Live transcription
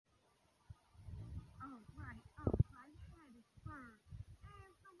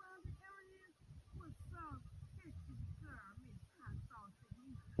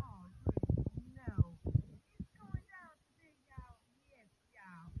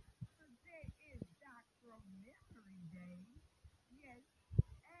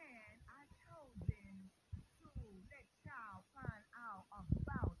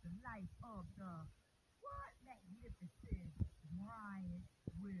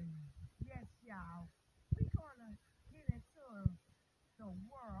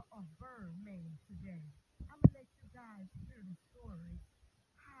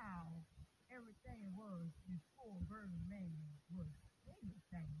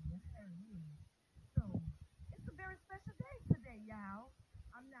early. So, it's a very special day today, y'all.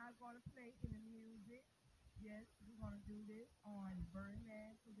 I'm not going to play any music. Yes, we're going to do this on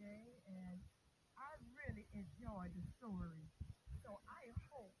Birdman today, and I really enjoyed the story. So, I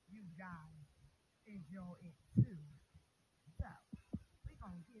hope you guys enjoy it too. So, we're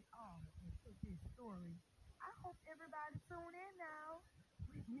going to get on into this story. I hope everybody tune in now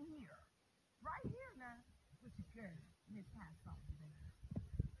with me here. Right here now with your girl, Miss Hot Sauce, baby.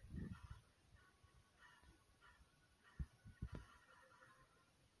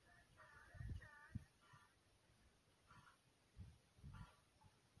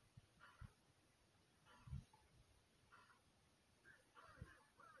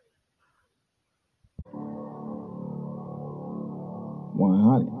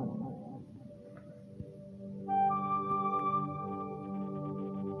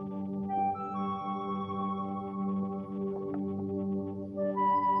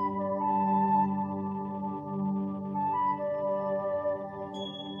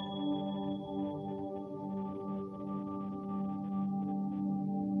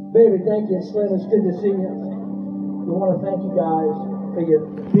 Baby, thank you, Slim. It's good to see you. We want to thank you guys for your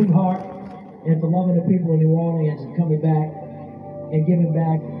big heart and for loving the people in New Orleans and coming back and giving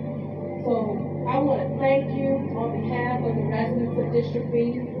back. So I want to thank you on behalf of the residents of District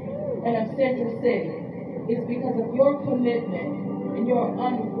B and of Central City. It's because of your commitment and your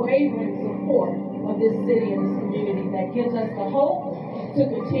unwavering support of this city and this community that gives us the hope to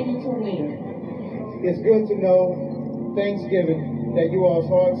continue to win. It's good to know Thanksgiving that you all's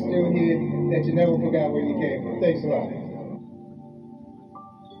hearts still here, that you never forgot where you came from. Thanks a lot.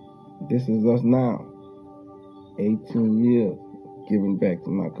 This is us now. 18 years giving back to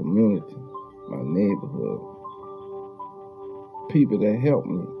my community, my neighborhood. People that helped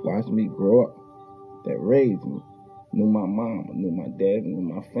me, watched me grow up, that raised me, knew my mama, knew my dad, knew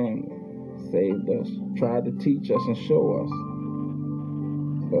my family, saved us, tried to teach us and show us.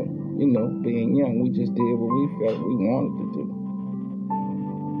 But, being young, we just did what we felt we wanted to do.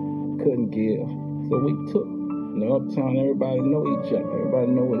 Couldn't give, so we took. Uptown, everybody know each other. Everybody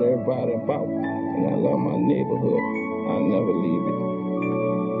know what everybody about. And I love my neighborhood. I'll never leave it.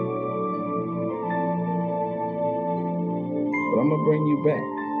 But I'm gonna bring you back.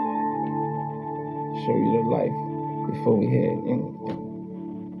 Show you the life before we had anything.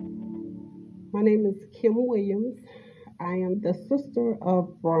 My name is Kim Williams. I am the sister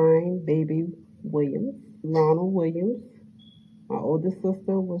of Brian Baby Williams, Ronald Williams. My oldest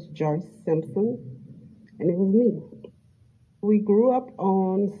sister was Joyce Simpson, and it was me. We grew up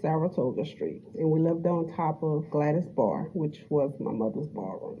on Saratoga Street, and we lived on top of Gladys Bar, which was my mother's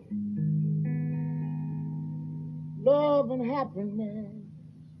barroom. Love and happiness.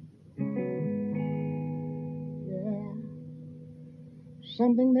 Yeah.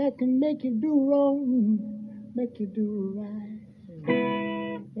 Something that can make you do wrong, make you do right.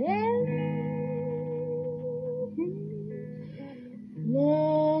 Yeah.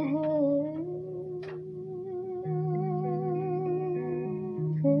 Love.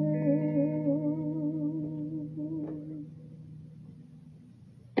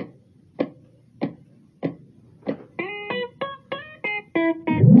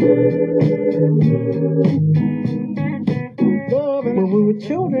 When we were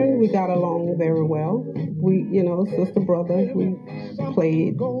children, we got along very well. We, sister, brother, we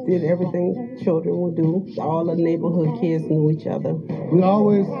played, did everything children would do. All the neighborhood kids knew each other. We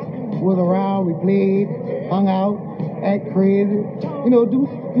always was around, we played, hung out, act crazy, do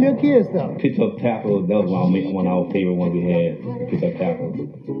little kid stuff. Pick up tackle, that was one of our favorite ones we had, pick up tackle.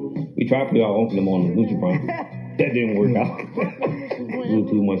 We tried to play our uncle them on the Lucha Brown. That didn't work out. We were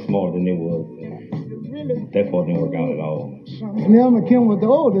too much smarter than they was. That part didn't work out at all. Slim and Kim was the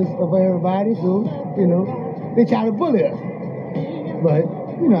oldest of everybody, so, they tried to bully us. But,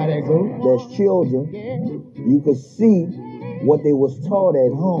 you know how that goes. As children, you could see what they was taught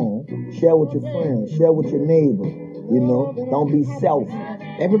at home. Share with your friends, share with your neighbor, don't be selfish.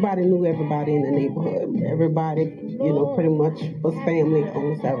 Everybody knew everybody in the neighborhood. Everybody, pretty much was family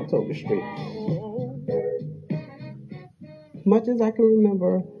on Saratoga Street. Much as I can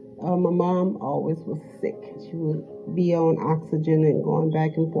remember, my mom always was sick. She would be on oxygen and going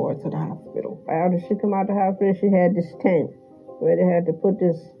back and forth to the hospital. After she come out the hospital, she had this tent where they had to put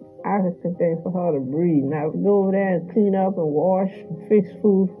this oxygen thing for her to breathe. Now, go over there and clean up and wash and fix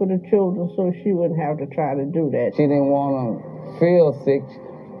food for the children so she wouldn't have to try to do that. She didn't want to feel sick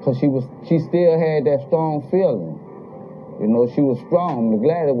because she still had that strong feeling. She was strong.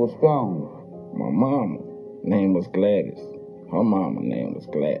 Gladys was strong. My mama name was Gladys. Her mama name was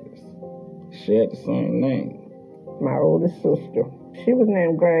Gladys. Shared the same name. My oldest sister, She was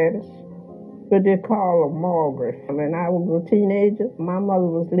named Gladys, but they call her Margaret. When I was a teenager, my mother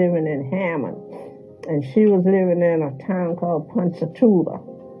was living in Hammond, and she was living in a town called Ponchatoula.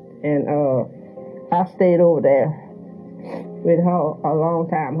 And I stayed over there with her a long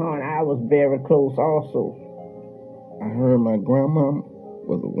time. Her and I was very close also. I heard my grandma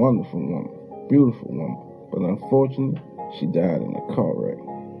was a wonderful woman, beautiful woman, but unfortunately, she died in a car wreck.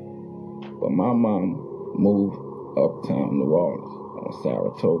 But my mom moved uptown New Orleans on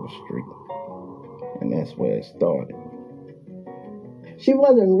Saratoga Street, and that's where it started. She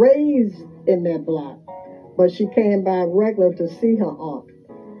wasn't raised in that block, but she came by regular to see her aunt.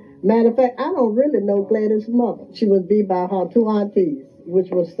 Matter of fact, I don't really know Gladys' mother. She would be by her two aunties, which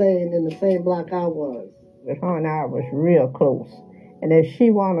was staying in the same block I was. But her and I was real close. And if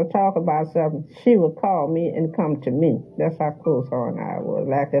she wanted to talk about something, she would call me and come to me. That's how close her and I was,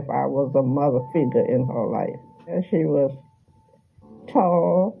 like if I was a mother figure in her life. And she was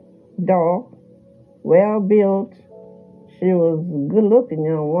tall, dark, well-built. She was a good-looking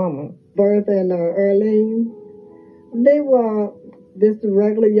young woman. Bertha and Earlene, they were just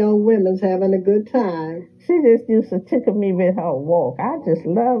regular young women having a good time. She just used to tickle me with her walk. I just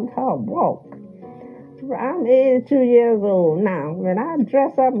loved her walk. I'm 82 years old now. When I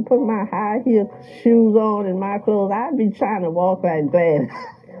dress up and put my high heel shoes on and my clothes, I'd be trying to walk like Gladys.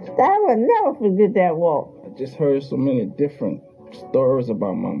 I would never forget that walk. I just heard so many different stories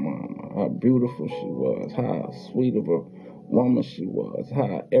about my mama, how beautiful she was, how sweet of a woman she was,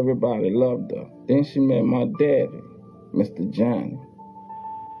 how everybody loved her. Then she met my daddy, Mr. Johnny.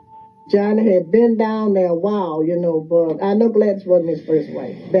 Johnny had been down there a while, but I know Gladys wasn't his first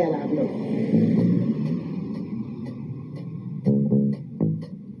wife. That I know.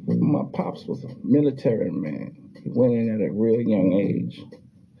 My pops was a military man. He went in at a real young age.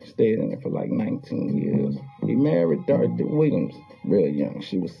 Stayed in it for like 19 years. He married Dorothy Williams real young.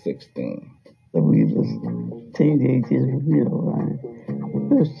 She was 16. We was teenagers, right?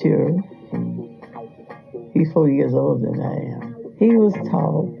 He was sure. He's 4 years older than I am. He was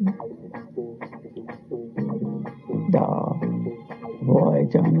tall, dark, boy,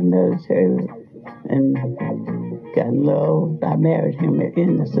 joined the military, and got in love. I married him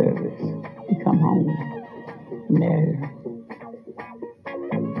in the service. He come home, married her.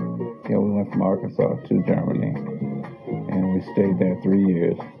 Yeah, we went from Arkansas to Germany, and we stayed there 3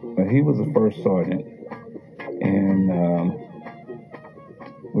 years. But he was the first sergeant, and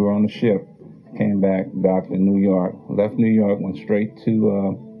we were on the ship, came back, docked in New York, left New York, went straight to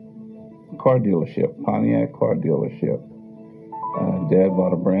a car dealership, Pontiac car dealership. Dad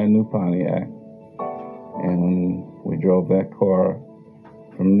bought a brand new Pontiac, and we drove that car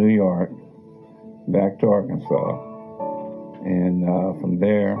from New York back to Arkansas, and from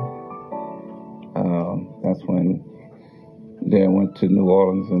there, that's when Dad went to New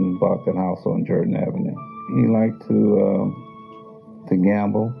Orleans and bought that house on Jordan Avenue. He liked to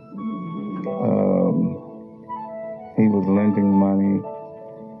gamble. He was lending money.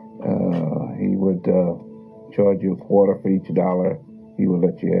 He would charge you a quarter for each dollar he would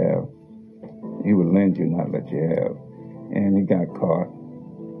let you have. He would lend you, not let you have. And he got caught.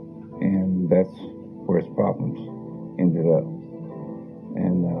 And that's where his problems ended up.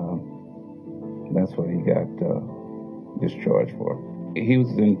 And that's what he got discharged for. He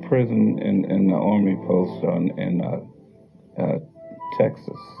was in prison in the Army post in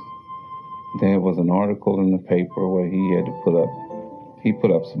Texas. There was an article in the paper where he had to put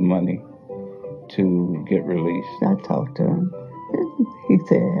up some money to get released. I talked to him. He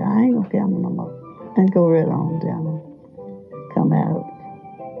said, I ain't gonna gamble no more. And go right on down. Come out.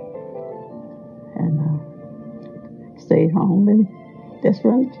 And stayed home and just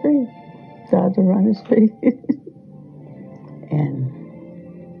run the street. Started to run the street. And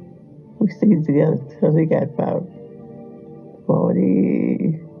we stayed together till he got about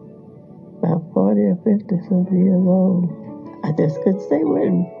 40 or 50 something years old. I just couldn't stay with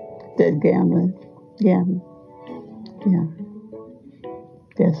him. That gambling. Yeah.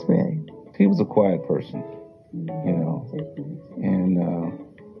 That's right. He was a quiet person, and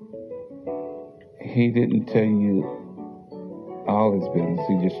he didn't tell you all his business.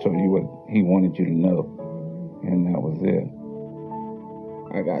 He just told you what he wanted you to know, and that was it.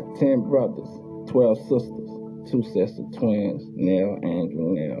 I got 10 brothers, 12 sisters, 2 sets of twins, Nell,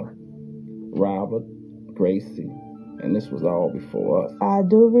 Andrew, Nell, Robert, Gracie, and this was all before us. I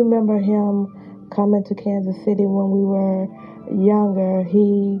do remember him coming to Kansas City when we were younger.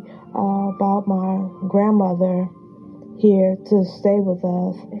 He brought my grandmother here to stay with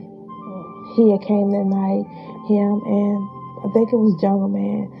us. He had came that night, him and I think it was Jungle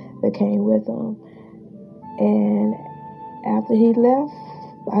Man that came with him. And After he left,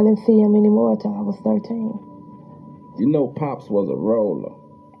 I didn't see him anymore until I was 13. You know, Pops was a roller.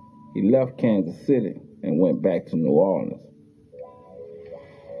 He left Kansas City and went back to New Orleans.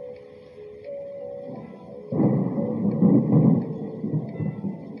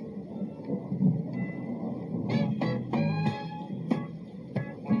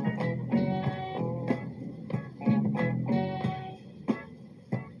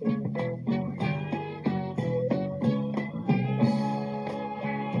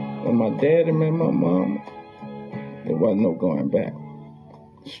 When my daddy met my mama, there wasn't no going back.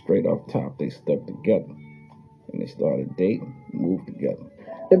 Straight off top, they stuck together. And they started dating, moved together.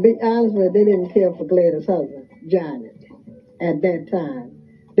 To be honest with you, they didn't care for Gladys' husband, Johnny, at that time.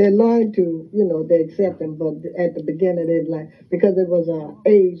 They learned to, they accept him, but at the beginning they like, because it was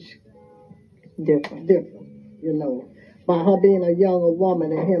age different, by her being a younger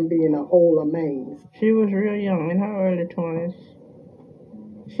woman and him being an older man. She was real young, in her early 20s.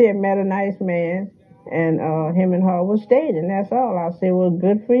 She had met a nice man, and him and her was dating. That's all. I said, well,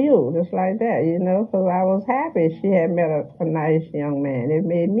 good for you, just like that, because I was happy she had met a nice young man. It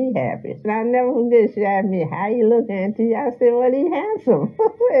made me happy. And I never forget, she asked me, how you look, Auntie? I said, well, he handsome.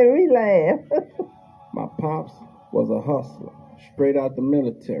 And we laughed. My pops was a hustler, straight out the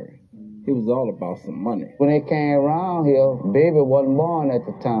military. He was all about some money. When they came around here, Baby wasn't born at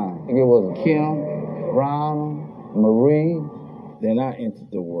the time. It was Kim, Ronald, Marie. Then I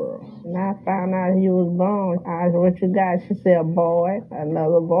entered the world. And I found out he was born. I asked, what you got? She said, a boy,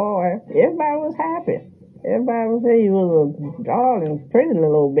 another boy. Everybody was happy. Everybody was saying he was a darling, pretty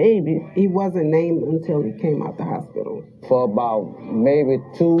little old baby. He wasn't named until he came out the hospital. For about maybe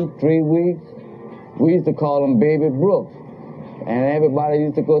 2-3 weeks, we used to call him Baby Brooks. And everybody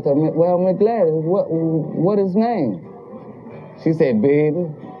used to go to me, well, Miss Gladys, what his name? She said, Baby.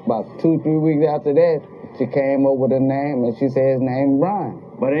 About 2-3 weeks after that, she came up with a name, and she said his name Brian.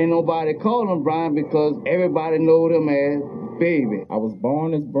 But ain't nobody called him Brian because everybody knowed him as Baby. I was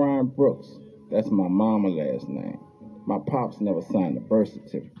born as Brian Brooks. That's my mama's last name. My pops never signed a birth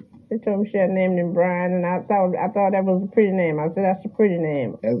certificate. They told me she had named him Brian, and I thought that was a pretty name. I said, that's a pretty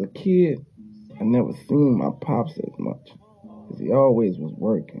name. As a kid, I never seen my pops as much, because he always was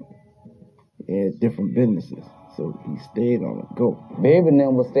working. He had different businesses, so he stayed on the go. Baby and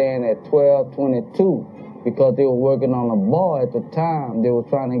them was staying at 1222 because they were working on a bar at the time. They were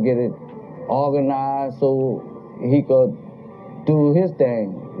trying to get it organized so he could do his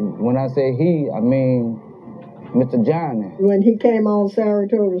thing. When I say he, I mean Mr. Johnny. When he came on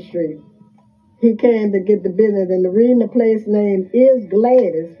Saratoga Street, he came to get the business, and the reason the place name is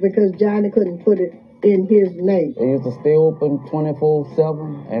Gladys because Johnny couldn't put it in his name. They used to stay open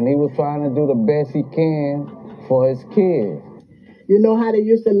 24/7, and he was trying to do the best he can for his kids. You know how they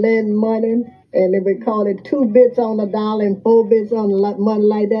used to lend money, and they would call it 2 bits on a dollar and 4 bits on money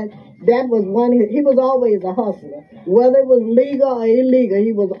like that? That was one. He was always a hustler. Whether it was legal or illegal,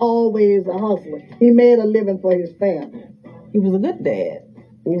 he was always a hustler. He made a living for his family. He was a good dad,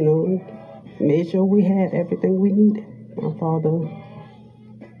 made sure we had everything we needed. My father,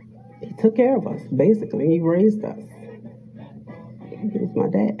 he took care of us, basically. He raised us. He was my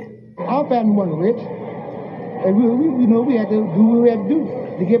dad. Our family wasn't rich. And we had to do what we had to do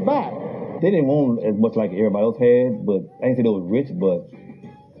to get by. They didn't want as much like everybody else had, but I ain't say they was rich, but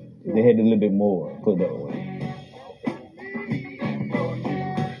they had a little bit more, put it that way.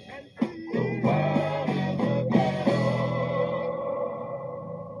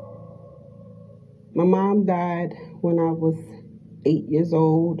 My mom died when I was 8 years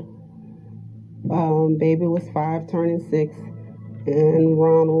old. Baby was 5, turning 6, and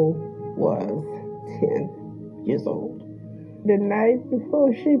Ronald was 10 years old. The night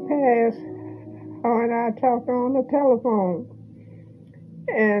before she passed, her and I talked on the telephone.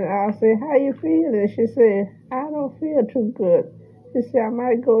 And I said, how you feeling? She said, I don't feel too good. She said, I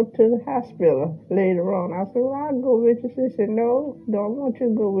might go to the hospital later on. I said, well, I'll go with you. She said, no, don't want you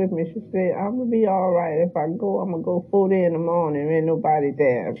to go with me. She said, I'm going to be all right. If I go, I'm going to go 4 in the morning. Ain't nobody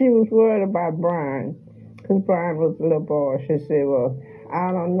there. She was worried about Brian, because Brian was a little boy. She said, well,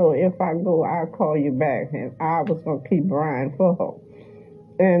 I don't know. If I go, I'll call you back. And I was going to keep Brian for her.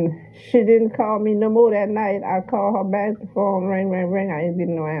 And she didn't call me no more that night. I called her back. The phone ring. I ain't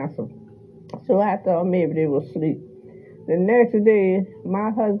getting no answer. So I thought maybe they were asleep. The next day,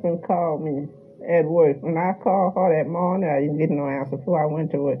 my husband called me at work. When I called her that morning, I didn't get no answer before I went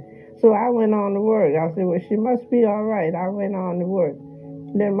to work. So I went on to work. I said, well, she must be all right. I went on to work.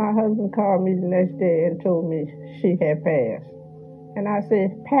 Then my husband called me the next day and told me she had passed. And I said,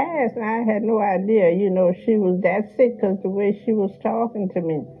 passed? And I had no idea, she was that sick because the way she was talking to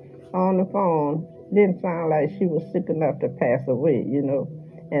me on the phone, didn't sound like she was sick enough to pass away, you know.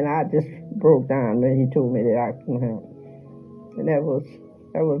 And I just broke down when he told me that I couldn't have. And that was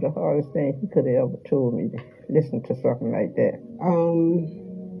the hardest thing he could have ever told me, to listen to something like that.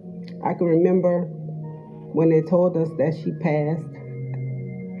 I can remember when they told us that she passed,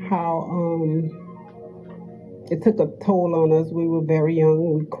 how it took a toll on us. We were very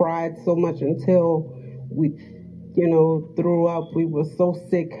young. We cried so much until we, threw up. We were so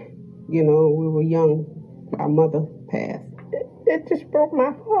sick. We were young. Our mother passed. It just broke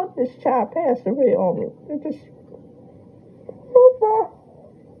my heart. This child passed away on me. It just broke my.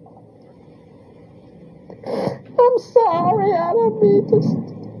 I'm sorry. I don't mean to.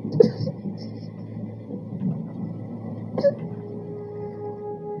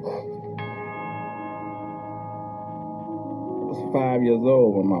 I was 5 years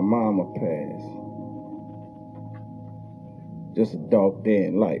old when my mama passed. Just a dark day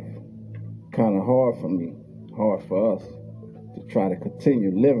in life. Kind of hard for me, hard for us, to try to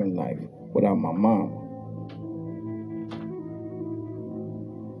continue living life without my mama.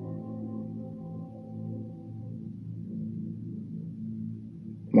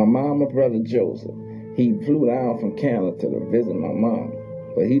 My mama brother Joseph, he flew down from Canada to visit my mom,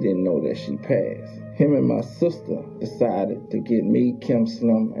 but he didn't know that she passed. Him and my sister decided to get me, Kim,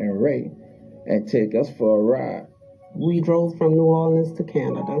 Slim, and Ray and take us for a ride. We drove from New Orleans to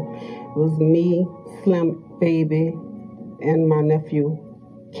Canada. It was me, Slim, Baby, and my nephew,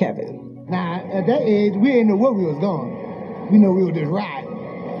 Kevin. Now, at that age, we didn't know where we was going. We know we were just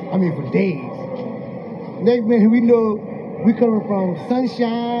riding. I mean, for days. Next minute, we know we coming from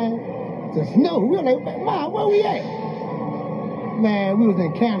sunshine to snow. We were like, Mom, where we at? Man, we was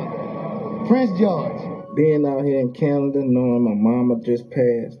in Canada, Prince George. Being out here in Canada, knowing my mama just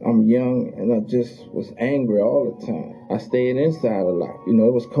passed, I'm young and I just was angry all the time. I stayed inside a lot.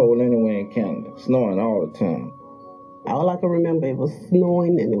 It was cold anyway in Canada, snowing all the time. All I can remember, it was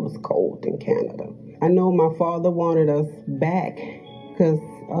snowing and it was cold in Canada. I know my father wanted us back because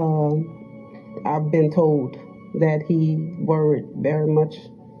I've been told that he worried very much.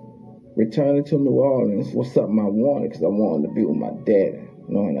 Returning to New Orleans was something I wanted because I wanted to be with my daddy,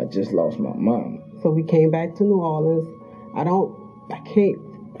 knowing I just lost my mom. So we came back to New Orleans. I don't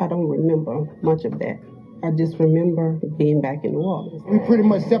remember much of that. I just remember being back in New Orleans. We pretty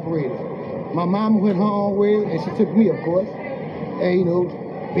much separated. My mama went her own way, and she took me, of course. And,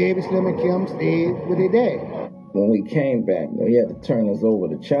 Baby, Slim, and Kim stayed with their dad. When we came back, they had to turn us over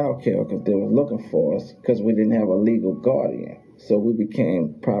to child care because they were looking for us because we didn't have a legal guardian. So we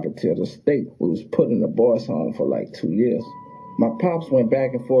became property of the state. We was put in the boys' home for like 2 years. My pops went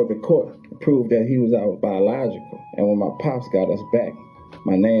back and forth to court to prove that he was our biological. And when my pops got us back,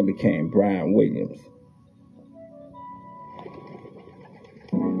 my name became Brian Williams.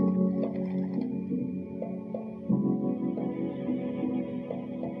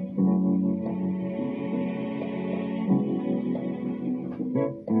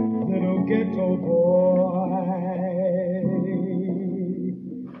 Little ghetto boy,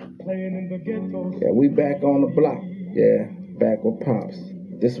 playing in the ghetto. Yeah, we back on the block. Yeah, back with Pops.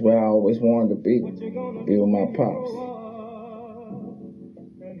 This is where I always wanted to be with my Pops.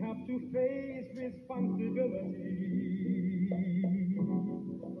 And have to face responsibility.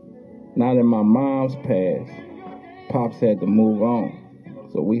 Now that my mom's passed, Pops had to move on,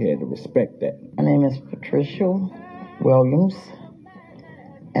 so we had to respect that. My name is Patricia Williams,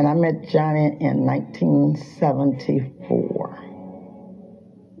 and I met Johnny in 1974.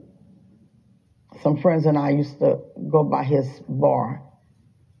 Some friends and I used to go by his bar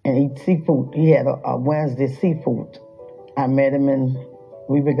and eat seafood. He had a Wednesday seafood. I met him and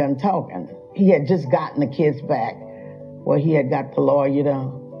we began talking. He had just gotten the kids back, where he had got the lawyer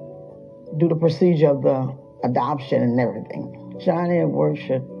to do the procedure of the adoption and everything. Johnny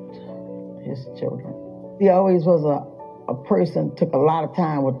worshiped his children. He always was a person, took a lot of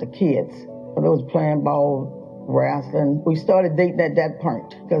time with the kids. They was playing ball, wrestling. We started dating at that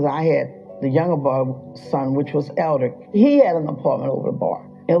point because I had the younger boy son, which was elder. He had an apartment over the bar.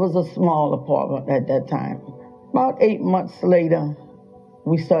 It was a small apartment at that time. About 8 months later,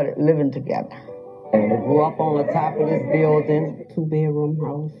 we started living together. We grew up on the top of this building. 2-bedroom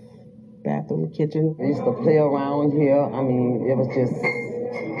house, bathroom, kitchen. We used to play around here. I mean, it was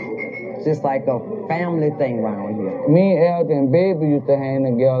just like a family thing around here. Me, Elder, and Baby used to hang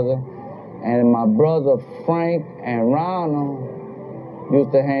together, and my brother Frank and Ronald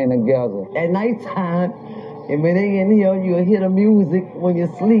used to hang together. At nighttime, and when they in here, you'll hear the music when you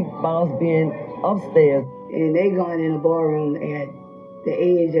sleep while us being upstairs. And they going in the ballroom at the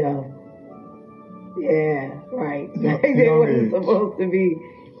age of, yeah, right. They wasn't supposed to be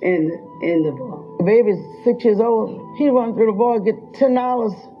in the bar. Baby's 6 years old. He'd run through the bar, get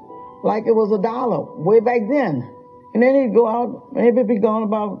 $10 like it was $1 way back then. And then he'd go out, maybe be gone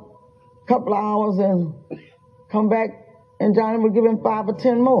about a couple of hours and come back, and Johnny would give him 5 or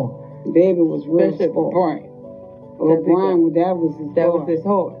 10 more. Baby was real Bishop spoiled. Brian. Well, Brian, that was his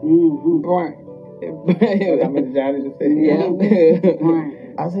heart. Mm-hmm. Brian. I mean, Johnny just said, Yeah.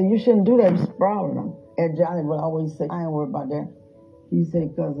 Brian. I said, you shouldn't do that, sprawling them. And Johnny would always say, I ain't worried about that. He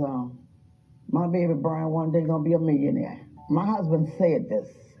said, because my baby Brian one day gonna be a millionaire. My husband said this.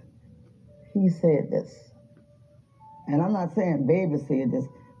 He said this. And I'm not saying baby said this.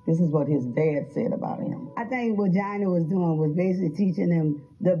 This is what his dad said about him. I think what Johnny was doing was basically teaching him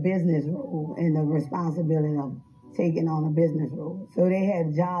the business role and the responsibility of taking on a business role. So they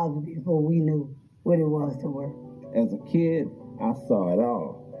had jobs before we knew what it was to work. As a kid, I saw it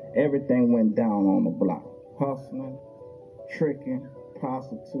all. Everything went down on the block. Hustling, tricking,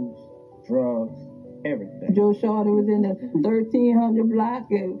 prostitutes, drugs, everything. Joe Shorty was in the 1300 block,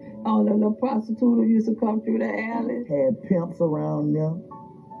 and all of the prostitutes used to come through the alley. Had pimps around them.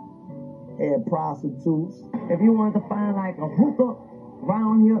 Had prostitutes. If you wanted to find like a hookah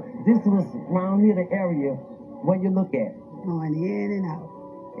around here, this was around here the area where you look at. Going in and out.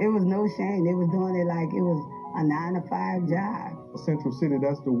 It was no shame. They was doing it like it was a 9-to-5 job. Central City,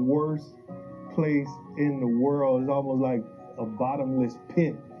 that's the worst place in the world. It's almost like a bottomless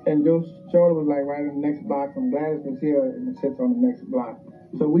pit. And Joe Shorty was like right in the next block from Gladys was here and the sits on the next block.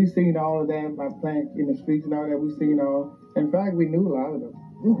 So we seen all of that by playing in the streets and all that. We seen all. In fact, we knew a lot of them.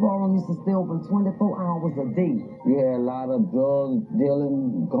 This ballroom used to stay open 24 hours a day. You had a lot of drug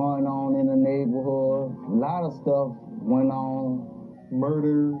dealing going on in the neighborhood. A lot of stuff went on.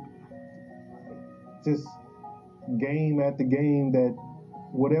 Murder, just game after game, that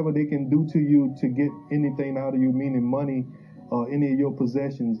whatever they can do to you to get anything out of you, meaning money or any of your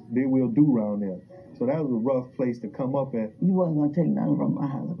possessions, they will do around there. So that was a rough place to come up at. You wasn't going to take nothing from my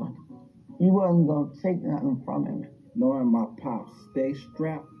husband. You wasn't going to take nothing from him. Knowing my pops stay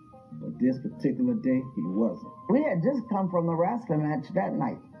strapped, but this particular day, he wasn't. We had just come from the wrestling match that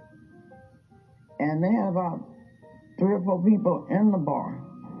night. And they had about 3 or 4 people in the bar.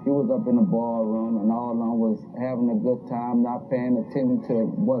 He was up in the ballroom, and all of them was having a good time, not paying attention to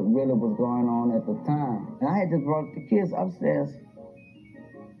what really was going on at the time. And I had just brought the kids upstairs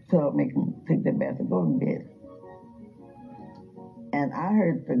to make them take their bath and go to bed. And I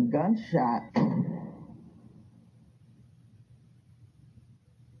heard the gunshot.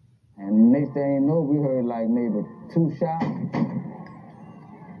 And next thing you know, we heard like maybe 2 shots.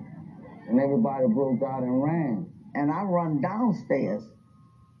 And everybody broke out and ran. And I run downstairs.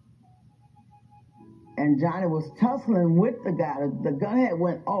 And Johnny was tussling with the guy. The gun had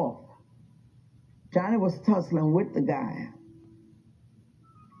went off. Johnny was tussling with the guy.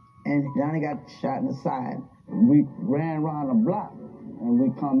 And Johnny got shot in the side. We ran around the block. And we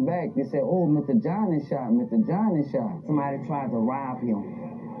come back. They said, oh, Mr. Johnny shot, Mr. Johnny shot. Somebody tried to rob him.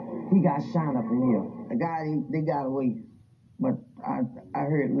 He got shot up in here. The guy, they got away. But I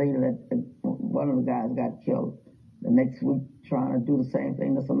heard later that one of the guys got killed the next week trying to do the same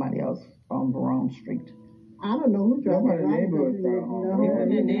thing to somebody else on Barone Street. I don't know who tried to rob him. People in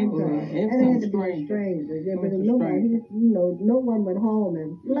the neighborhood. And it had to be strangers. Yeah, but nobody, no one would harm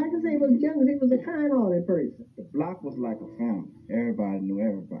him. Like I say, he was young. He was a kind-hearted person. The block was like a family. Everybody knew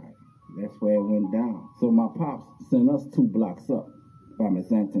everybody. That's where it went down. So my pops sent us 2 blocks up by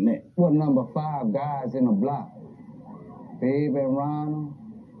Miss Antoinette. What number 5 guys in the block? Babe and Ronald,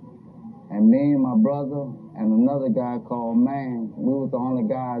 and me and my brother, and another guy called Man. We was the only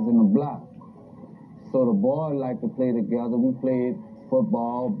guys in the block. So the boys liked to play together. We played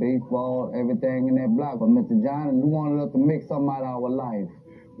football, baseball, everything in that block. But Mr. Johnny, he wanted us to make something out of our life.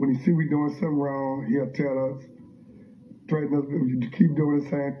 When he see we doing something wrong, he'll tell us, threaten us, if you keep doing the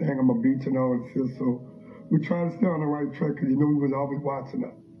same thing, I'm going to beat you and all this. So we try to stay on the right track because he was always watching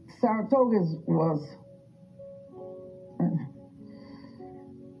us. Saratoga was,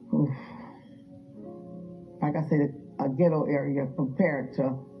 like I said, a ghetto area compared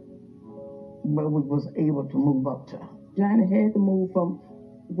to where we was able to move up to. Johnny had to move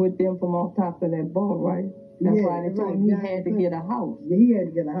with them from on top of that bar, right? That's why they told him he had to get a house. Yeah, he had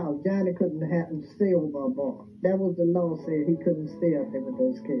to get a house. Johnny couldn't stay over a bar. That was the law said he couldn't stay up there with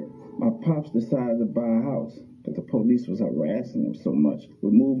those kids. My pops decided to buy a house, but the police was harassing him so much. We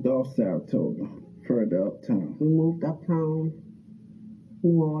moved off Saratoga, further uptown. We moved uptown,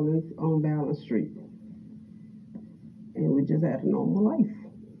 New Orleans, on Balance Street. And we just had a normal life,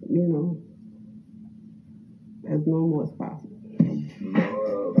 as normal as possible.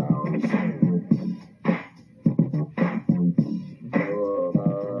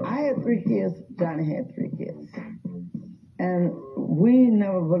 I had 3 kids. Johnny had 3 kids. And we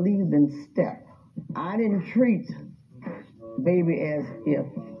never believed in step. I didn't treat baby as if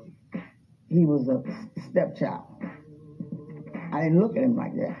he was a stepchild. I didn't look at him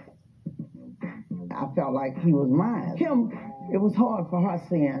like that. I felt like he was mine. Kim, it was hard for her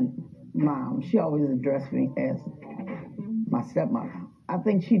saying mom. She always addressed me as my stepmother. I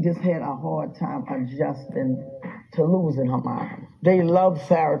think she just had a hard time adjusting to losing her mom. They loved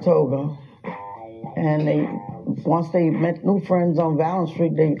Saratoga, and once they met new friends on Valley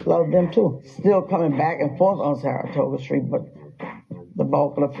Street, they loved them too. Still coming back and forth on Saratoga Street, but the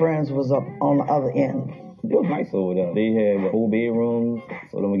bulk of the friends was up on the other end. It was nice over there. They had 4 bedrooms,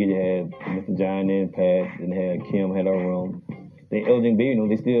 so don't forget you had Mr. John and Pat, then had Kim had her room. Then LJ and Baby,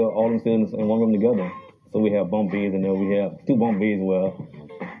 they still, all of them still in one room together. So we have bunk beds in there. We have 2 bunk beds. Well,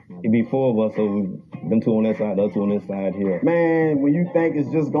 it'd be 4 of us, so them 2 on that side, the other 2 on this side here. Man, when you think it's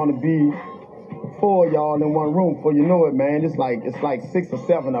just gonna be 4 of y'all in one room, before you know it, man, it's like 6 or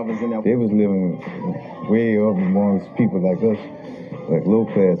 7 of us in there. They was living way up amongst people like us, like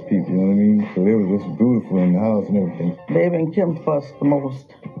low-class people, you know what I mean? So they was just beautiful in the house and everything. Baby and Kim fussed the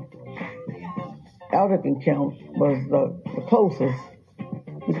most. Eldrick and Kim was the closest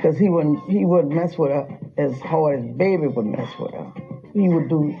because he wouldn't mess with her as hard as Baby would mess with her. He would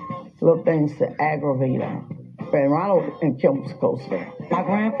do little things to aggravate her. And Ronald and Kim was close to her. My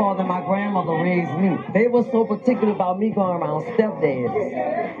grandfather and my grandmother raised me. They were so particular about me going around stepdads.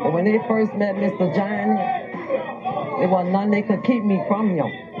 But when they first met Mr. Johnny, there wasn't nothing they could keep me from him.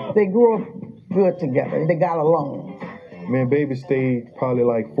 They grew up good together. They got along. Me and Baby stayed probably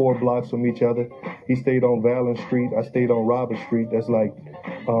like 4 blocks from each other. He stayed on Valley Street. I stayed on Robert Street. That's like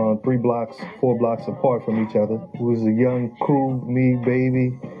 3 blocks, 4 blocks apart from each other. It was a young crew, me,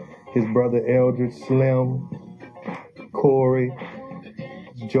 Baby, his brother Eldridge, Slim, Corey,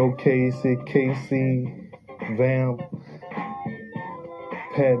 Joe Casey, Vamp,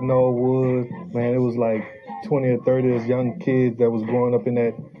 Pat Norwood. Man, it was like 20 or 30 of us young kids that was growing up in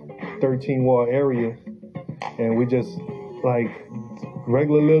that 13-ward area. And we just like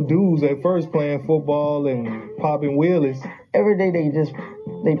regular little dudes at first playing football and popping wheelies. Every day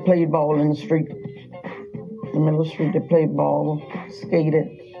they played ball in the street. In the middle of the street, they played ball, skated,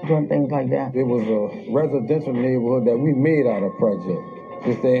 doing things like that. It was a residential neighborhood that we made out of project,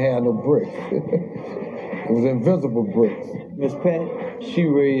 since they had no bricks. It was invisible bricks. Miss Pat, she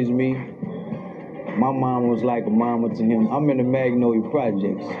raised me. My mom was like a mama to him. I'm in the Magnolia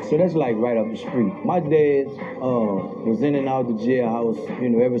Projects, so that's like right up the street. My dad was in and out the jailhouse,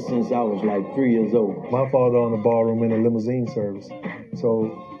 ever since I was like 3 years old. My father owned a ballroom in a limousine service.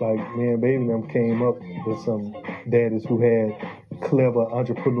 So, like, me and Baby and them came up with some daddies who had clever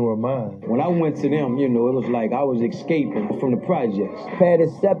entrepreneur minds. When I went to them, it was like I was escaping from the projects. Pat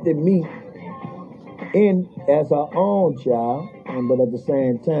accepted me in as her own child, but at the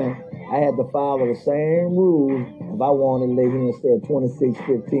same time, I had to follow the same rules if I wanted to live here instead of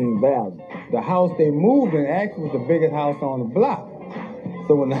 2615 Valley. The house they moved in actually was the biggest house on the block.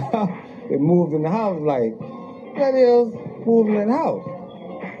 So when they moved in the house, like, that is moving in the house.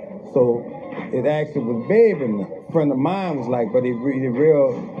 So it actually was Baby. And a friend of mine was like, but they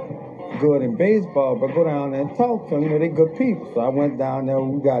real good in baseball, but go down there and talk to them. They good people. So I went down there,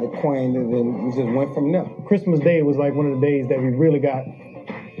 we got acquainted, and we just went from there. Christmas Day was like one of the days that we really got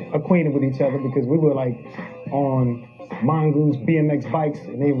acquainted with each other because we were like on Mongoose BMX bikes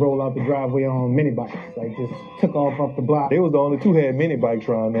and they roll out the driveway on mini bikes, like just took off the block. They was the only 2 had mini bikes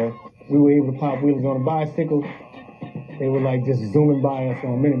around there. We were able to pop wheels on a bicycle. They were like just zooming by us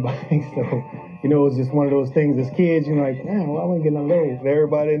on mini bikes. So, it was just one of those things as kids, like, man, why we ain't getting on those?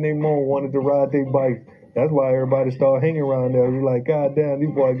 Everybody and their mom wanted to ride their bikes. That's why everybody started hanging around there. We like, God damn,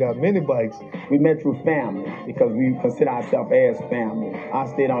 these boys got mini bikes. We met through family because we consider ourselves as family. I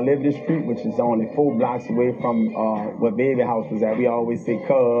stayed on Liberty Street, which is only 4 blocks away from where Baby house was at. We always say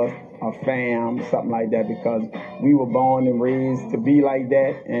cuz or fam, something like that, because we were born and raised to be like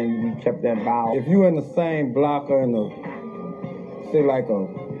that, and we kept that vow. If you in the same block or in say like a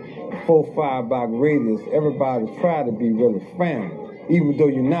 4-5 block radius, everybody try to be really family. Even though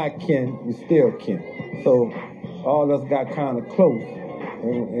you're not kin, you still kin. So all of us got kind of close,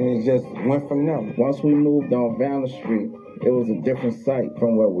 and it just went from there. Once we moved on Valley Street, it was a different sight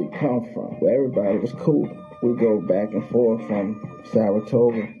from where we come from, where everybody was cool. We go back and forth from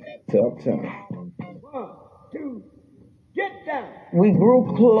Saratoga to Uptown. 1, 2, get down. We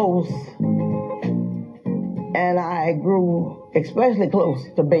grew close, and I grew especially close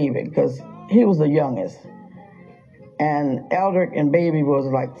to Baby because he was the youngest. And Eldrick and Baby was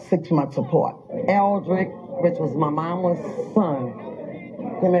like 6 months apart. Eldrick, which was my mama's son,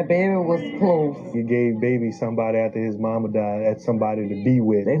 Him and Baby was close. He gave Baby somebody after his mama died, at somebody to be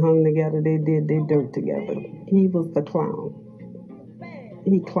with. They hung together, they did their dirt together. He was the clown.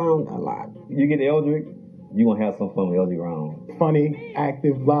 He clowned a lot. You get Eldrick, you gonna have some fun with Eldrick around. Funny,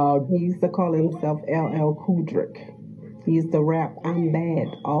 active, loud. He used to call himself LL Kudrick. He used to rap, "I'm bad"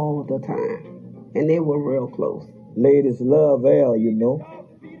 all the time. And they were real close. Ladies love Al, you know.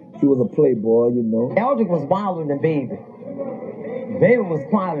 He was a playboy, you know. Eldrick was wilder than Baby. Baby was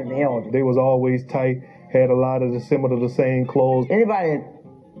quieter than Eldrick. They was always tight, had a lot of the same clothes. Anybody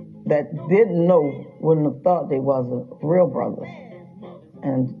that didn't know wouldn't have thought they was a real brothers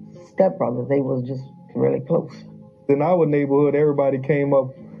and stepbrothers. They was just really close. In our neighborhood, everybody came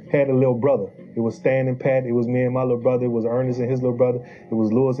up, had a little brother. It was Stan and Pat, it was me and my little brother, it was Ernest and his little brother, it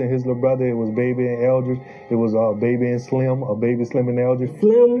was Lewis and his little brother, it was Baby and Eldridge, it was Baby and Slim, or Baby, Slim and Eldridge.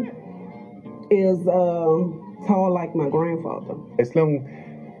 Slim is tall like my grandfather. Slim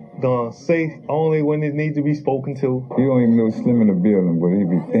gonna say only when it needs to be spoken to. You don't even know Slim in the building, but he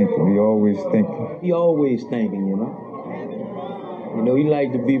be thinking. He always thinking. He always thinking, you know. You know, he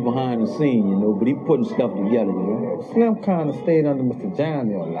like to be behind the scene, you know, but he putting stuff together, you know. Slim kind of stayed under Mr.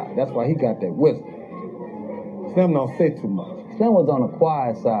 Johnny a lot. That's why he got that wisdom. Slim don't say too much. Slim was on the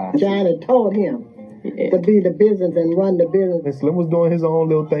quiet side. Johnny told him to be the business and run the business. And Slim was doing his own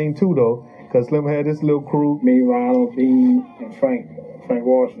little thing too, though, because Slim had this little crew. Me, Ronald, Dean, and Frank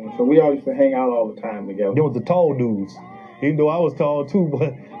Washington. So we all used to hang out all the time together. There was the tall dudes. Even though I was tall too,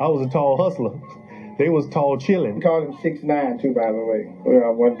 but I was a tall hustler. They was tall chilling. We called him 6'9" too, by the way.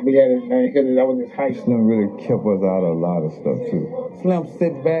 When we had his name, because that was his height. Slim really kept us out of a lot of stuff too. Slim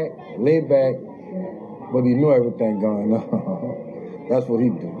sit back, lay back, but he knew everything going on. That's what he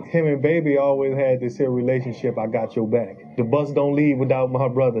do. Him and Baby always had this here relationship, I got your back. The bus don't leave without my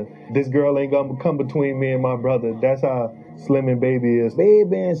brother. This girl ain't gonna come between me and my brother. That's how Slim and Baby is.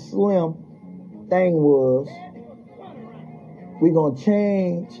 Baby and Slim thing was, we gonna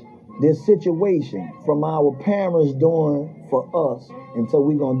change this situation from our parents doing for us until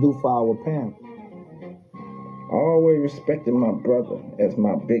we gonna do for our parents. I always respected my brother as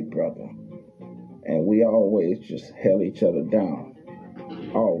my big brother. And we always just held each other down.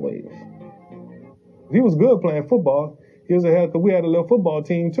 Always. He was good playing football. He was a hell, because we had a little football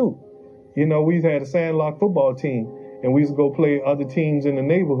team too. You know, we had a sandlock football team. And we used to go play other teams in the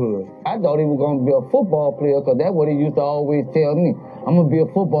neighborhood. I thought he was going to be a football player because that's what he used to always tell me. I'm going to be a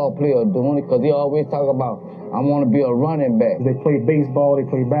football player, doing it, because he always talk about, I want to be a running back. They played baseball, they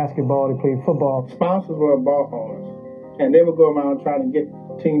played basketball, they played football. Sponsors were ball owners, and they would go around trying to get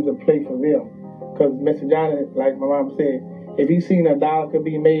teams to play for them. Because Mr. Johnny, like my mom said, if he seen $1 could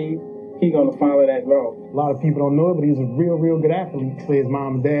be made, he gonna follow that road. A lot of people don't know it, but he was a real good athlete. So his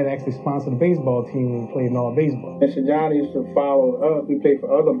mom and dad actually sponsored the baseball team when he played in all baseball. Mr. Johnny used to follow us. We played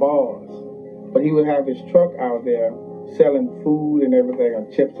for other bars, but he would have his truck out there selling food and everything, and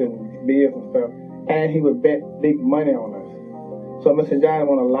chips and beers and stuff. And he would bet big money on us. So Mr. Johnny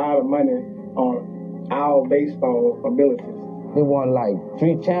won a lot of money on our baseball abilities. They won like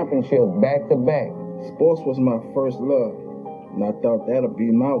 3 championships back to back. Sports was my first love. And I thought that'd be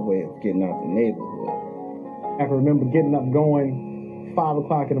my way of getting out the neighborhood. I can remember getting up, going 5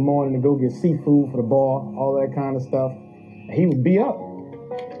 o'clock in the morning to go get seafood for the bar, all that kind of stuff. And he would be up.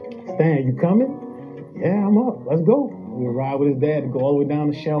 Stan, you coming? Yeah, I'm up. Let's go. We would ride with his dad to go all the way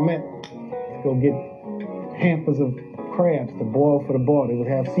down to Chalmette to go get hampers of crabs to boil for the bar. They would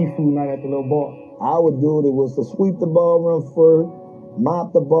have seafood night at the little bar. I would do it was to sweep the ballroom first,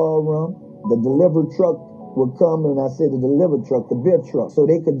 mop the ballroom, the delivery truck would come, and I said the delivery truck, the beer truck, so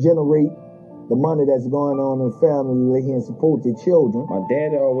they could generate the money that's going on in the family, they can support their children. My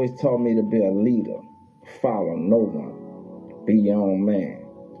daddy always taught me to be a leader, follow no one, be your own man.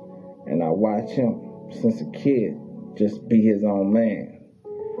 And I watch him since a kid just be his own man,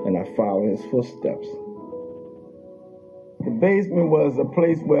 and I follow his footsteps. The basement was a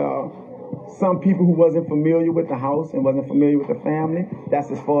place where some people who wasn't familiar with the house and wasn't familiar with the family,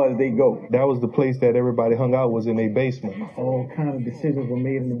 that's as far as they go. That was the place that everybody hung out, was in their basement. All kind of decisions were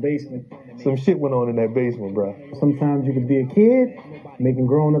made in the basement. Some shit went on in that basement, bro. Sometimes you could be a kid making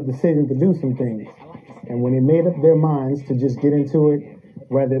grown-up decisions to do some things. And when they made up their minds to just get into it,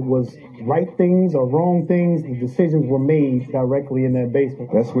 whether it was right things or wrong things, the decisions were made directly in that basement.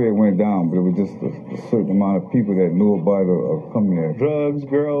 That's where it went down, but it was just a certain amount of people that knew about it or coming there. Drugs,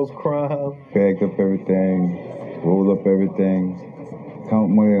 girls, crime. Bagged up everything, rolled up everything,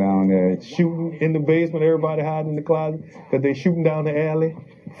 count money down there. Shooting in the basement, everybody hiding in the closet, because they shooting down the alley,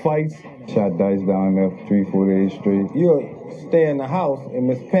 fights. Shot dice down there for 3-4 days straight. You'll stay in the house and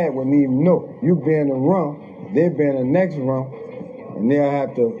Miss Pat wouldn't even know. You be in the room, they be in the next room, and they'll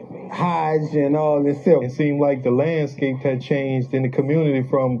have to hide you and all this stuff. It seemed like the landscape had changed in the community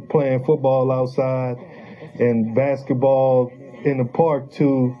from playing football outside and basketball in the park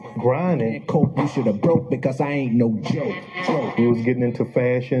to grinding. Coke, you should have broke because I ain't no joke. We was getting into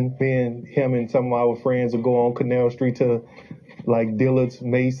fashion. Him and some of our friends would go on Canal Street to like Dillard's,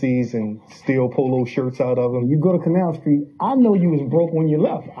 Macy's, and steal polo shirts out of them. You go to Canal Street, I know you was broke when you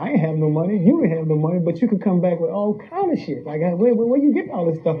left. I ain't have no money, you ain't have no money, but you could come back with all kind of shit. Like, where you get all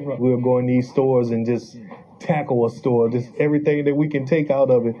this stuff from? We'll go in these stores and just tackle a store. Just everything that we can take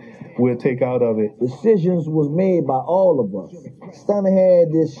out of it, we'll take out of it. Decisions was made by all of us. Sonny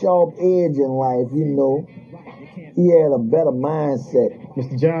had this sharp edge in life, you know. He had a better mindset.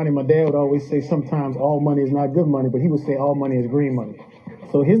 Mr. Johnny, my dad would always say sometimes all money is not good money, but he would say all money is green money.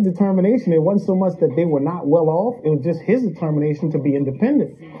 So his determination, it wasn't so much that they were not well off, it was just his determination to be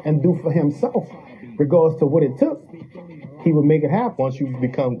independent and do for himself. Regardless to what it took, he would make it happen. Once you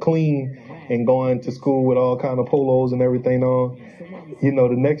become clean and going to school with all kind of polos and everything on, you know,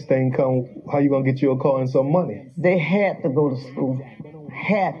 the next thing come, how you gonna get you a car and some money? They had to go to school.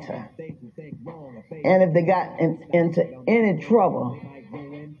 Had to. And if they got into any trouble,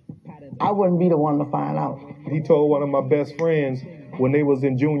 I wouldn't be the one to find out. He told one of my best friends when they was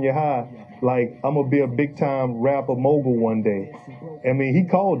in junior high, like, I'm gonna be a big time rapper mogul one day. I mean, he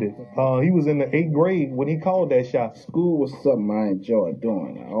called it. He was in the 8th grade when he called that shot. School was something I enjoyed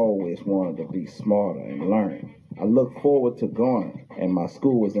doing. I always wanted to be smarter and learn. I looked forward to going, and my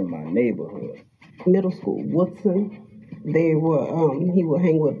school was in my neighborhood. Middle school, Woodson, they were, he would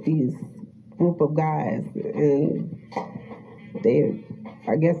hang with these group of guys, and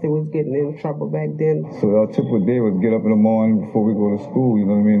I guess they was getting in trouble back then. So our typical day was get up in the morning before we go to school, you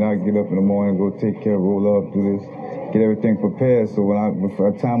know what I mean? I'd get up in the morning, go take care, roll up, do this, get everything prepared. So by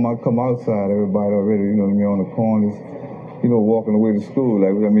the time I come outside, everybody already, you know what I mean, on the corners, you know, walking away to school.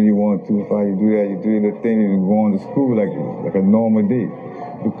 Like, I mean, you want to, if you do that, you do your little thing, and you go on to school like a normal day.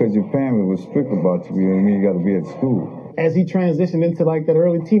 Because your family was strict about you, you know what I mean? You got to be at school. As he transitioned into like that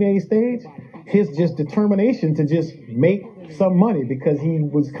early teenage stage, his just determination to just make some money, because he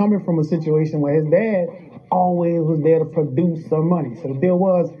was coming from a situation where his dad always was there to produce some money. So the deal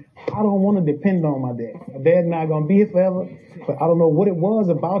was, I don't want to depend on my dad. My dad's not going to be here forever, but I don't know what it was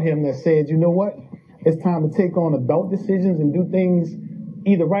about him that said, you know what? It's time to take on adult decisions and do things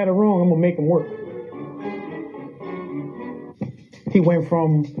either right or wrong. I'm going to make them work. He went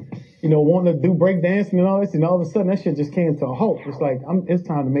from, you know, wanting to do breakdancing and all this, and all of a sudden that shit just came to a halt. It's like, it's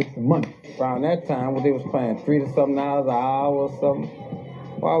time to make some money. Around that time, when they was paying $3 to something an hour or something,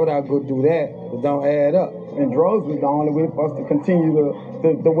 why would I go do that? It don't add up. And drugs was the only way for us to continue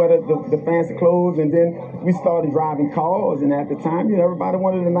to wear the fancy clothes. And then we started driving cars. And at the time, you know, everybody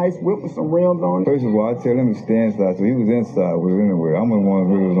wanted a nice whip with some rims on it. First of all, I tell him to stay inside. So he was inside with it anyway. I'm the one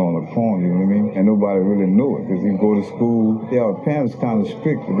who was on the corner, you know what I mean? And nobody really knew it, because he'd go to school. Yeah, our parents kind of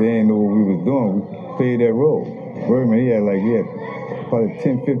strict, but they didn't know what we was doing. We played that role. Birdman, he had probably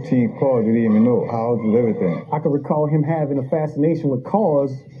 10, 15 cars. He didn't even know houses, everything. I could recall him having a fascination with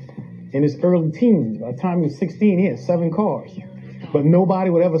cars in his early teens. By the time he was 16, he had 7 cars. But nobody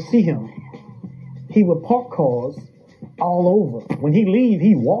would ever see him. He would park cars all over. When he leave,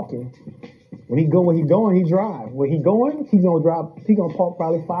 he walking. When he go where he going, he drive. Where he going, he's gonna park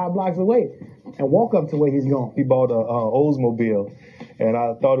probably 5 blocks away and walk up to where he's going. He bought a Oldsmobile, and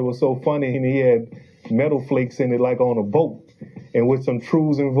I thought it was so funny. And he had metal flakes in it like on a boat, and with some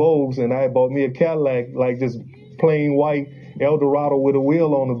Trues and Vogues. And I bought me a Cadillac, like just plain white Eldorado with a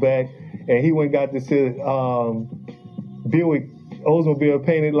wheel on the back. And he went and got this Buick Oldsmobile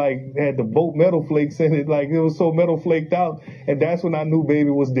painted like had the boat metal flakes in it, like it was so metal flaked out. And that's when I knew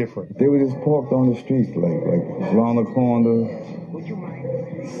baby was different. They were just parked on the streets, like around the corner,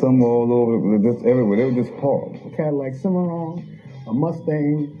 some all over, just everywhere. They were just parked. A Cadillac Cimarron, a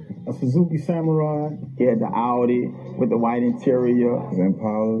Mustang, a Suzuki Samurai. He had the Audi with the white interior.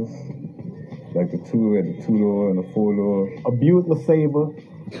 Impalas, like the two-door and the 4-door. A Buick LeSabre.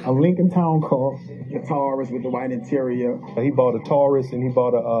 A Lincoln Town Car. The Taurus with the white interior. He bought a Taurus, and he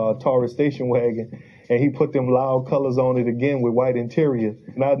bought a Taurus station wagon, and he put them loud colors on it again with white interior.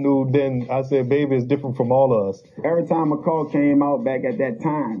 And I knew then, I said, baby, it's different from all of us. Every time a car came out back at that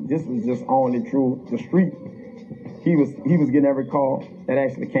time, this was just only through the street. He was getting every car that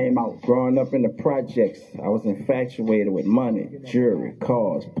actually came out. Growing up in the projects, I was infatuated with money, jewelry,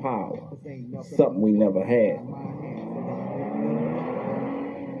 cars, power. Something we never had.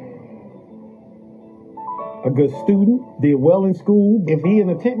 A good student, did well in school. If he in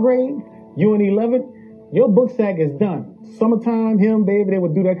the 10th grade, you in 11th, your book sack is done. Summertime, him, baby, they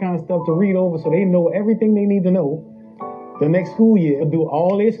would do that kind of stuff to read over, so they know everything they need to know the next school year, do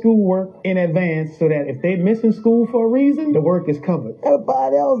all their schoolwork in advance so that if they're missing school for a reason, the work is covered.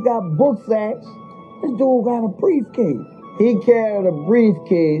 Everybody else got book sacks. This dude got a briefcase. He carried a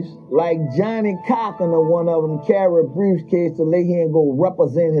briefcase like Johnny Cochran or one of them carried a briefcase to lay here and go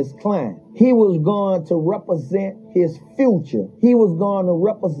represent his client. He was going to represent his future. He was going to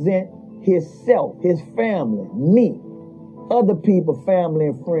represent himself, his family, me, other people, family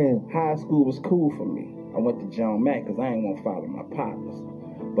and friends. High school was cool for me. I went to John Mack because I ain't want to follow my partners.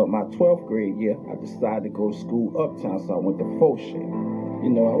 But my 12th grade year, I decided to go to school uptown, so I went to Fauché. You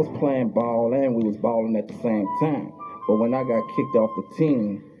know, I was playing ball and we was balling at the same time. But when I got kicked off the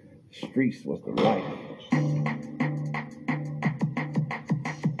team, the streets was the life.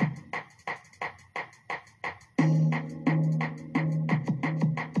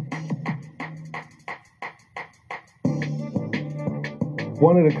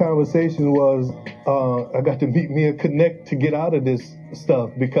 One of the conversations was I got to meet me and connect to get out of this stuff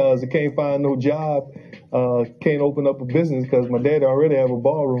because I can't find no job, can't open up a business because my dad already have a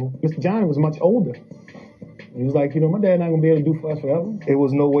ballroom. Mr. Johnny was much older. He was like, you know, my dad not going to be able to do for us forever. It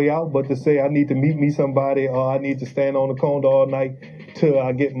was no way out but to say I need to meet me somebody or I need to stand on the corner all night till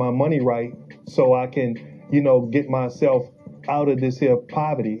I get my money right so I can, you know, get myself out of this here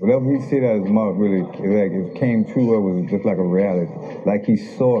poverty. Whatever he said out of his mouth really, like, it came true, it was just like a reality, like he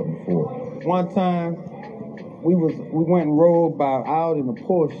saw it before. One time, we went and rode out in a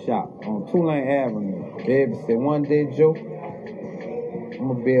Porsche shop on Tulane Avenue. Baby said, one day, Joe, I'm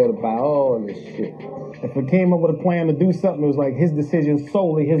going to be able to buy all this shit. If it came up with a plan to do something, it was like his decision,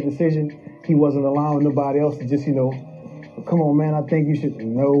 solely his decision. He wasn't allowing nobody else to just, you know, come on, man, I think you should.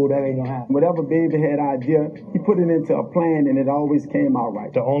 No, that ain't gonna happen. Whatever Baby had idea, he put it into a plan and it always came out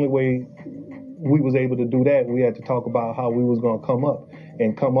right. The only way we was able to do that, we had to talk about how we was gonna come up.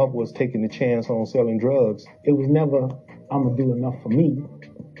 And come up was taking the chance on selling drugs. It was never, I'm gonna do enough for me.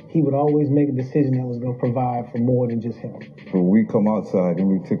 He would always make a decision that was gonna provide for more than just him. So we come outside and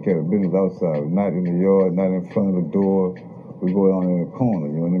we took care of business outside, not in the yard, not in front of the door. We go down in the corner,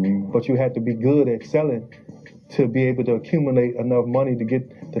 you know what I mean? But you had to be good at selling to be able to accumulate enough money to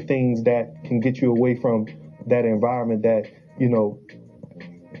get the things that can get you away from that environment that, you know,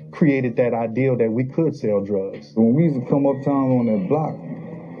 created that ideal that we could sell drugs. When we used to come uptown on that block,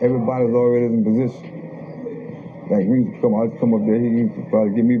 everybody was already in position. Like I'd come up there, he used to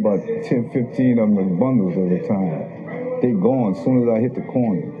probably give me about 10, 15 of them in bundles at a time. They gone as soon as I hit the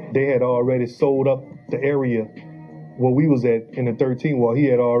corner. They had already sold up the area where we was at in the 13. Well, he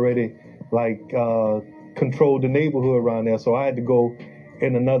had already controlled the neighborhood around there. So I had to go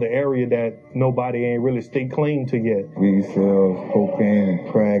in another area that nobody ain't really staked claim to yet. We sell cocaine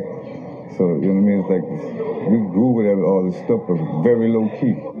and crack. So, you know what I mean? It's like we grew with all this stuff, but very low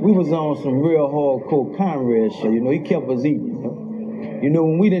key. We was on some real hardcore Conrad shit, you know, he kept us eating. You know,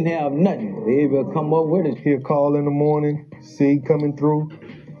 when we didn't have nothing, they would come up with us. He'll call in the morning, see coming through,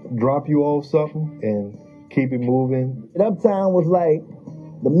 drop you off something, and keep it moving. Uptown was like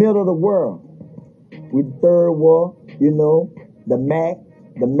the middle of the world. We the third wall, you know, the Mac,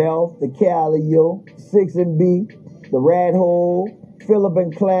 the Melf, the Calio, 6 and B, the Rat Hole, Phillip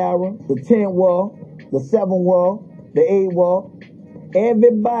and Clara, the 10th wall, the 7th wall, the 8th wall.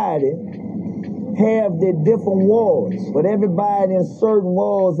 Everybody have their different walls, but everybody in certain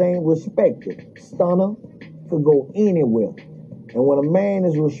walls ain't respected. Stunner could go anywhere. And when a man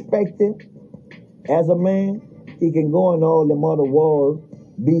is respected as a man, he can go in all them other walls,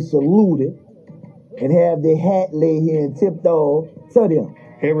 be saluted, and have their hat laid here and tipped off to them.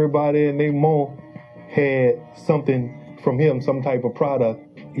 Everybody in their mom had something from him, some type of product.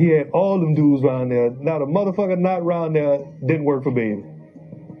 He had all them dudes around there. Not a motherfucker not around there didn't work for Baby.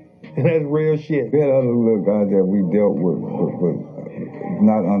 And that's real shit. We had other little guys that we dealt with, but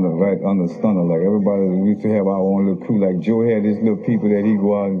not under Stunner. Like everybody, we used to have our own little crew. Like Joe had his little people that he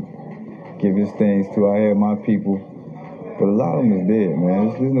go out and give his things to. I had my people. But a lot of them is dead,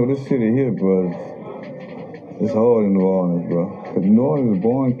 man. You know, this city here, bro, it's hard in New Orleans, bro. Because New Orleans is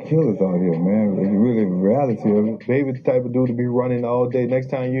born killers out here, man. It's really the reality of it. Baby the type of dude to be running all day. Next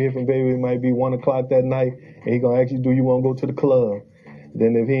time you hear from Baby, it might be 1 o'clock that night, and he gonna ask you, do you want to go to the club?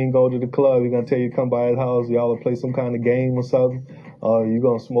 Then if he ain't go to the club, he gonna tell you to come by his house, y'all will play some kind of game or something. You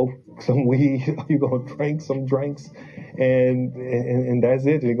gonna smoke some weed, you gonna drink some drinks, and that's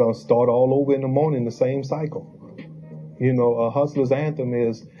it. You're gonna start all over in the morning, the same cycle. You know, a hustler's anthem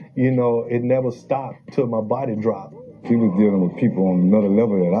is, you know, it never stopped till my body dropped. He was dealing with people on another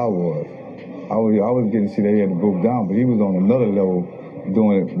level that I was. I was getting shit that he had to broke down, but he was on another level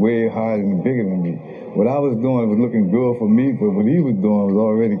doing it way harder and bigger than me. What I was doing was looking good for me, but what he was doing was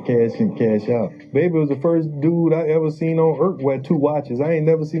already cash in, cash out. Baby was the first dude I ever seen on Earth wear 2 watches. I ain't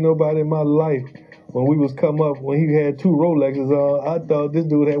never seen nobody in my life. When we was come up, when he had 2 Rolexes on, I thought this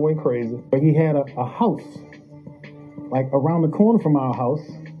dude had went crazy. But he had a house, like around the corner from our house,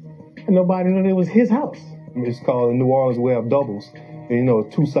 and nobody knew it was his house. It's called in New Orleans, we have doubles, you know,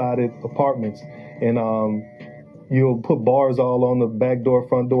 2-sided apartments. And you'll put bars all on the back door,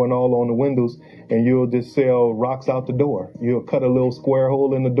 front door, and all on the windows, and you'll just sell rocks out the door. You'll cut a little square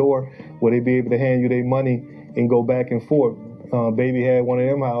hole in the door where they be able to hand you their money and go back and forth. Baby had one of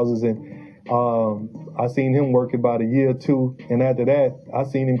them houses, and I seen him work about a year or 2, and after that, I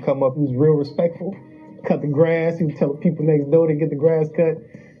seen him come up. He was real respectful, cut the grass. He would tell the people next door to get the grass cut.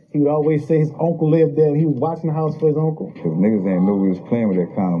 He would always say his uncle lived there. He was watching the house for his uncle. Because niggas ain't know we was playing with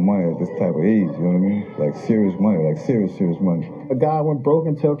that kind of money at this type of age, you know what I mean? Like serious money, like serious money. A guy went broke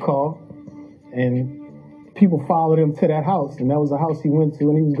into a car, and people followed him to that house, and that was the house he went to,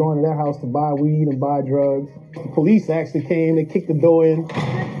 and he was going to that house to buy weed and buy drugs. The police actually came, they kicked the door in. 6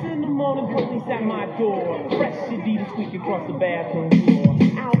 in the morning, police at my door. Fresh Adidas squeak across the bathroom floor.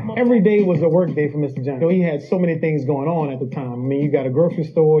 Every day was a work day for Mr. Johnny. You know, he had so many things going on at the time. I mean, you got a grocery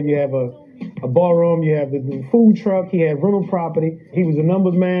store, you have a ballroom, you have the food truck, he had rental property. He was a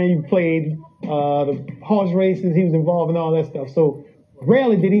numbers man, he played the horse races, he was involved in all that stuff. So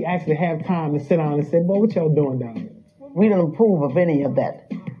rarely did he actually have time to sit down and say, boy, what y'all doing down there? We didn't approve of any of that.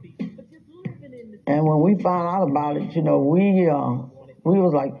 And when we found out about it, you know, we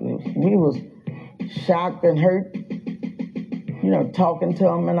was shocked and hurt, you know, talking to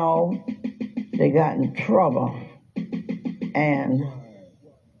them and all. They got in trouble and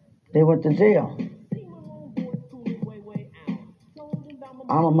they went to jail.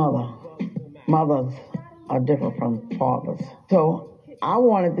 I'm a mother. Mothers are different from fathers. So I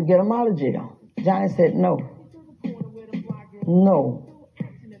wanted to get them out of jail. Johnny said no. No.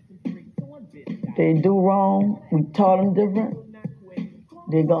 They do wrong. We taught them different.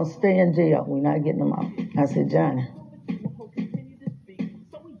 They're going to stay in jail. We're not getting them out. I said, Johnny,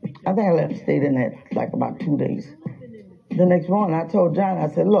 I think I stayed in there like about 2 days. The next morning, I told Johnny, I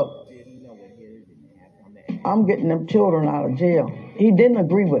said, look, I'm getting them children out of jail. He didn't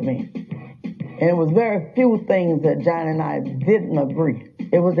agree with me. And it was very few things that Johnny and I didn't agree.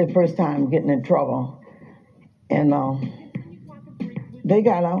 It was their first time getting in trouble. And they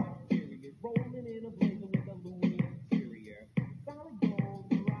got out.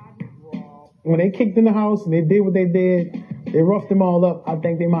 When they kicked in the house and they did what they did, they roughed them all up. I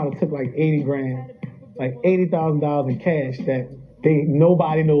think they might have took like 80 grand, like $80,000 in cash that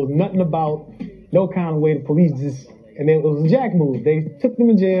nobody knows nothing about, no kind of way. The police just, and it was a jack move. They took them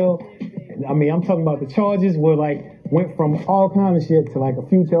in jail. I mean, I'm talking about the charges were like, went from all kind of shit to like a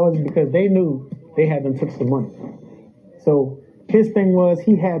few charges because they knew they had them took some money. So his thing was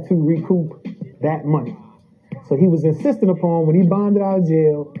he had to recoup that money. So he was insistent upon when he bonded out of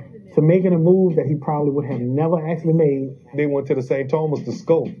jail to making a move that he probably would have never actually made. They went to the St. Thomas to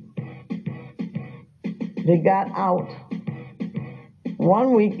scope. They got out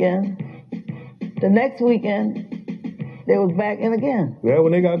one weekend. The next weekend, they was back in again. Yeah,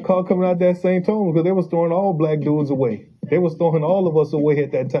 when they got caught coming out that St. Thomas, because they was throwing all black dudes away. They was throwing all of us away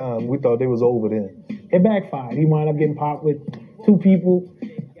at that time. We thought they was over then. It backfired. He wound up getting popped with 2 people.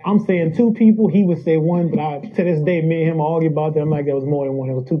 I'm saying 2 people. He would say 1, but to this day, me and him argue about that. I'm like, there was more than 1.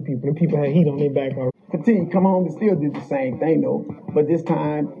 There was 2 people. The people had heat on their back already. Continue to come home and still did the same thing, though. But this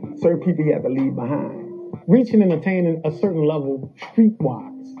time, certain people he had to leave behind. Reaching and attaining a certain level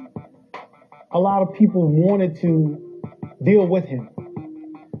streetwise, a lot of people wanted to deal with him.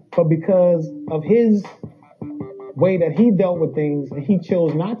 But because of his way that he dealt with things, and he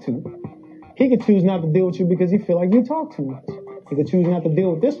chose not to, he could choose not to deal with you because he feel like you talk too much. He could choose not to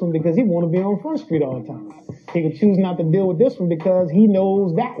deal with this one because he want to be on Front Street all the time. He could choose not to deal with this one because he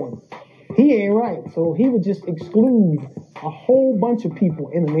knows that one. He ain't right. So he would just exclude a whole bunch of people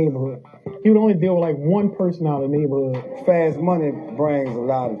in the neighborhood. He would only deal with like 1 person out of the neighborhood. Fast money brings a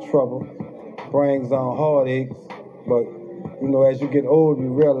lot of trouble, brings on heartaches, but you know, as you get older, you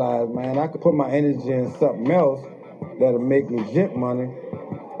realize, man, I could put my energy in something else that'll make legit money,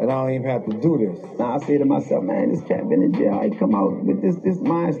 and I don't even have to do this. Now I say to myself, man, this cat been in jail. I come out with this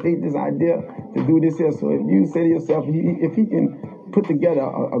mind state, this idea to do this here. So if you say to yourself, if he can put together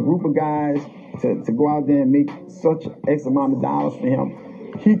a group of guys to go out there and make such X amount of dollars for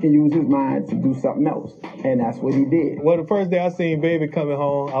him, he can use his mind to do something else. And that's what he did. Well, the first day I seen Baby coming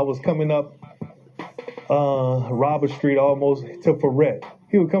home, I was coming up Robert Street almost to Ferret.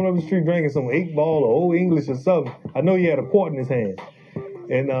 He was coming up the street drinking some 8-ball or Old English or something. I know he had a quart in his hand.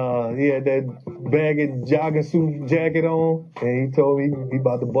 And he had that baggy jogging suit jacket on, and he told me he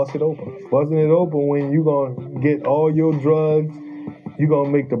about to bust it open. Busting it open when you gonna get all your drugs, you gonna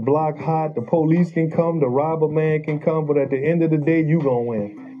make the block hot, the police can come, the robber man can come, but at the end of the day, you gonna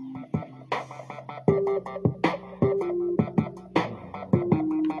win.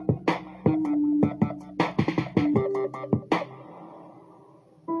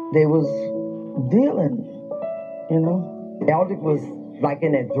 They was dealing, you know. Eldrick was like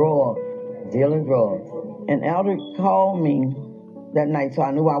in that drawer, dealing drugs. And Eldrick called me that night, so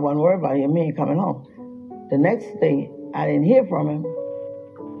I knew I wasn't worried about him. He ain't coming home. The next day, I didn't hear from him.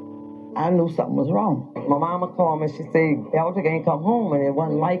 I knew something was wrong. My mama called me. She said, Eldrick ain't come home, and it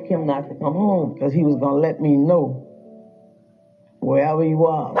wasn't like him not to come home because he was going to let me know wherever he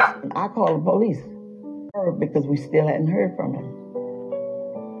was. And I called the police because we still hadn't heard from him.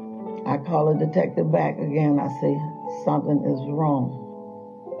 I called the detective back again. I say, something is wrong.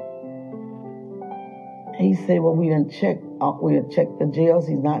 He said, well, we done checked the jails.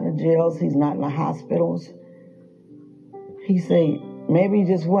 He's not in the jails. He's not in the hospitals. He said, maybe he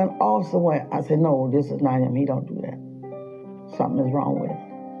just went off somewhere. I said, no, this is not him. He don't do that. Something is wrong with him.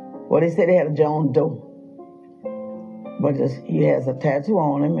 Well, they said they had a John Doe. But he has a tattoo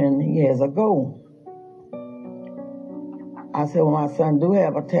on him and he has a goal. I said, well, my son do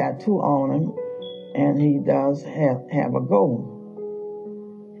have a tattoo on him, and he does have a goal.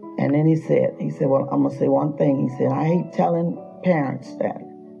 And then he said, well, I'm going to say one thing. He said, I hate telling parents that.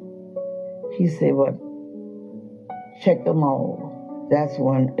 He said, but check them all. That's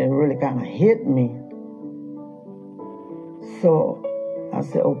when it really kind of hit me. So I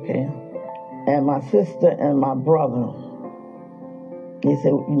said, okay. And my sister and my brother, they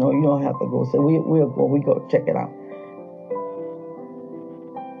said, you know, you don't have to go. So we go check it out.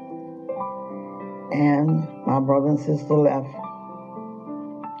 And my brother and sister left.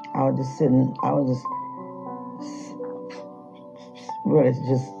 I was just sitting, really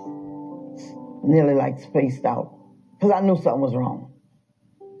just nearly like spaced out. Because I knew something was wrong.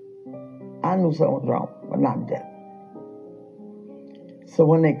 I knew something was wrong, but not death. So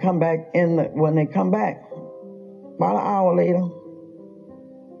when they come back, about an hour later,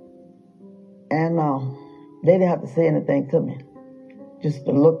 and they didn't have to say anything to me. Just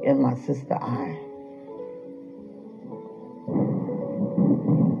to look in my sister's eye.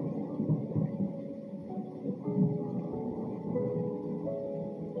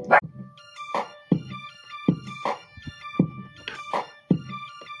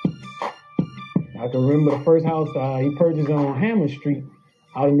 I can remember the first house he purchased on Hammond Street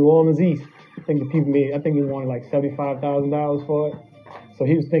out in New Orleans East. I think he wanted like $75,000 for it. So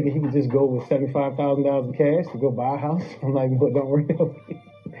he was thinking he could just go with $75,000 in cash to go buy a house. I'm like, but don't worry about it.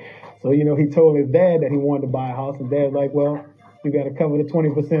 So, you know, he told his dad that he wanted to buy a house. And Dad's like, well, you got to cover the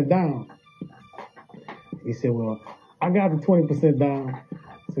 20% down. He said, well, I got the 20% down.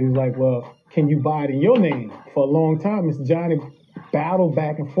 So he was like, well, can you buy it in your name? For a long time, Mr. Johnny battled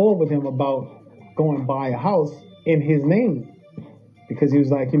back and forth with him about going and buy a house in his name. Because he was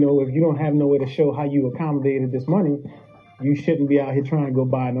like, you know, if you don't have no way to show how you accommodated this money, you shouldn't be out here trying to go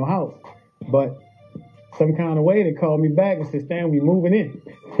buy no house. But some kind of way, they called me back and said, Stan, we moving in.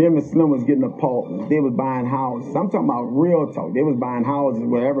 Him and Slim was getting apartments. They was buying houses. I'm talking about real talk. They was buying houses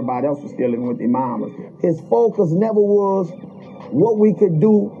where everybody else was still living with their mamas. His focus never was what we could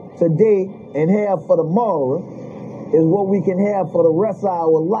do today and have for tomorrow. Is what we can have for the rest of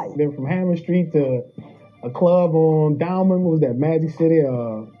our life. Then from Hammond Street to a club on Downman, what was that, Magic City?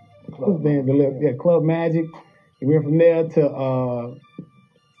 Club Magic. We went from there to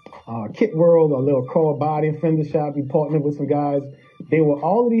Kit World, a little car body and fender shop. We partnered with some guys. They were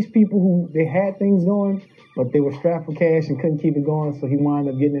all of these people who, they had things going, but they were strapped for cash and couldn't keep it going, so he wound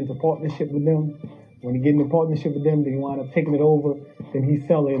up getting into partnership with them. When he get into partnership with them, then he wound up taking it over, then he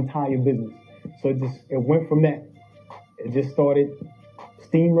sell the entire business. So it went from that. It just started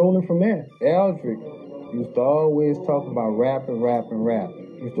steamrolling from there. Eldrick used to always talk about rap. He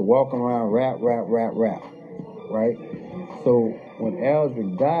used to walk around rap, right? So when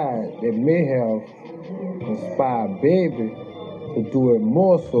Eldrick died, it may have inspired Baby to do it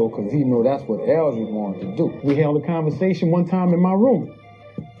more so because he knew that's what Eldrick wanted to do. We held a conversation one time in my room.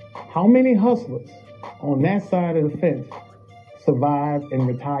 How many hustlers on that side of the fence survived and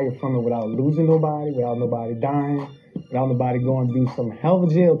retired from it without losing nobody, without nobody dying, without nobody going to do some hell of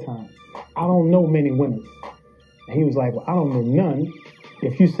a jail time? I don't know many winners. And he was like, well, I don't know none.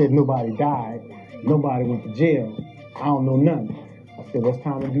 If you said nobody died, nobody went to jail, I don't know none. I said, well, it's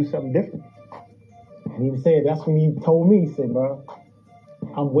time to do something different. And he said, that's when he told me, he said, bro,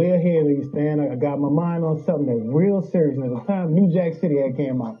 I'm way ahead of these things. I got my mind on something that's real serious. And at the time, New Jack City had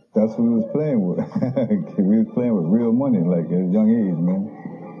came out. That's what we was playing with. We was playing with real money, like at a young age, man.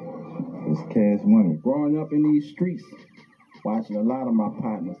 It's cash money. Growing up in these streets, watching a lot of my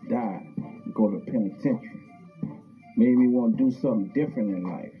partners die, go to penitentiary, made me want to do something different in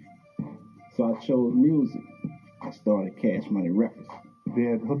life. So I chose music. I started Cash Money Records. They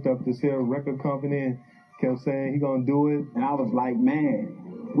had hooked up this here record company and kept saying he gonna do it. And I was like, man,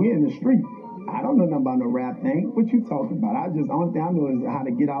 we in the street. I don't know nothing about no rap thing. What you talking about? Only thing I know is how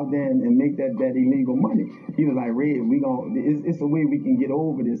to get out there and make that illegal money. He was like, Red, it's a way we can get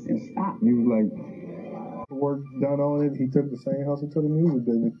over this and stop. He was like, work done on it. He took the same hustle to the music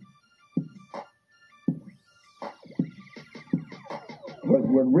business.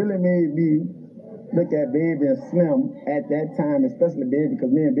 What really made me look at Baby and Slim at that time, especially Baby,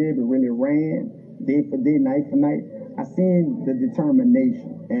 because me and Baby really ran day for day, night for night. I seen the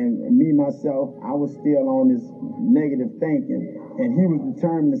determination, and me myself, I was still on this negative thinking, and he was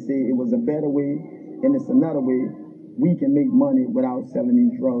determined to say it was a better way, and it's another way we can make money without selling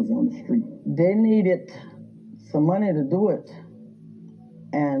these drugs on the street. They needed some money to do it,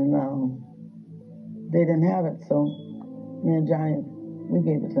 and they didn't have it, so me and Johnny, we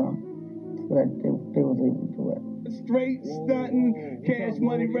gave it to them so that they was able to do it. Straight stunting, Cash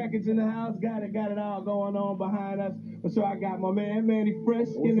Money Records in the house, got it all going on behind us. So I got my man Manny Fresh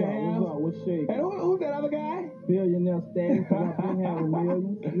in the house. What's shaking? And who's that other guy? Billionaire status. I've been having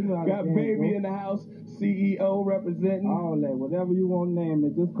millions. You know how got the Baby go. in the house, CEO representing. All that, whatever you want to name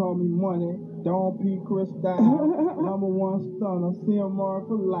it. Just call me Money. Don P. Cristal, #1 stunner, CMR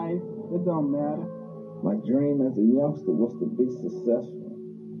for life. It don't matter. My dream as a youngster was to be successful,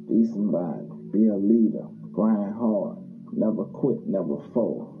 be somebody, be a leader, grind hard, never quit, never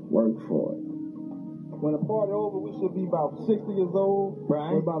fall, work for it. When the party over, we should be about 60 years old,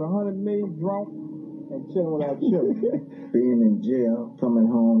 right? With about 100 million drunk and chilling with our children. Being in jail, coming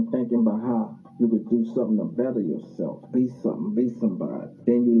home, thinking about how you could do something to better yourself, be something, be somebody.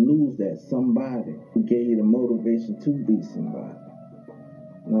 Then you lose that somebody who gave you the motivation to be somebody.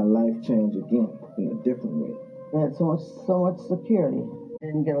 Now life changed again in a different way. They had so much security. They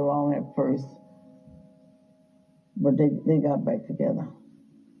didn't get along at first, but they got back together.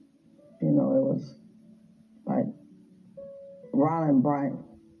 You know, it was like Ron and Brian,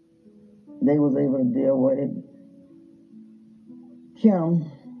 they was able to deal with it. Kim,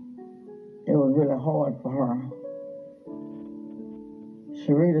 it was really hard for her.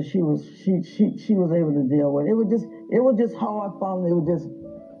 Sharita, she was able to deal with it. It was just hard for them. They were just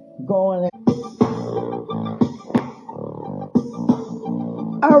going.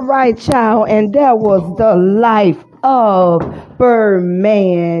 All right, y'all, and that was the life of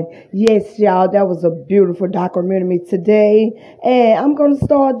Birdman. Yes, y'all, that was a beautiful documentary today, and I'm going to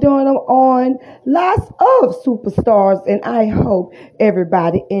start doing them on lots of superstars, and I hope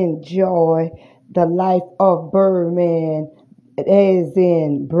everybody enjoy the life of Birdman, as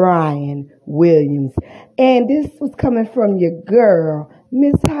in Brian Williams. And this was coming from your girl,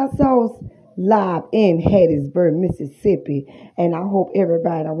 Miss Hot Sauce, live in Hattiesburg, Mississippi. And I hope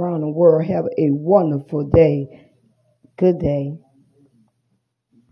everybody around the world have a wonderful day. Good day.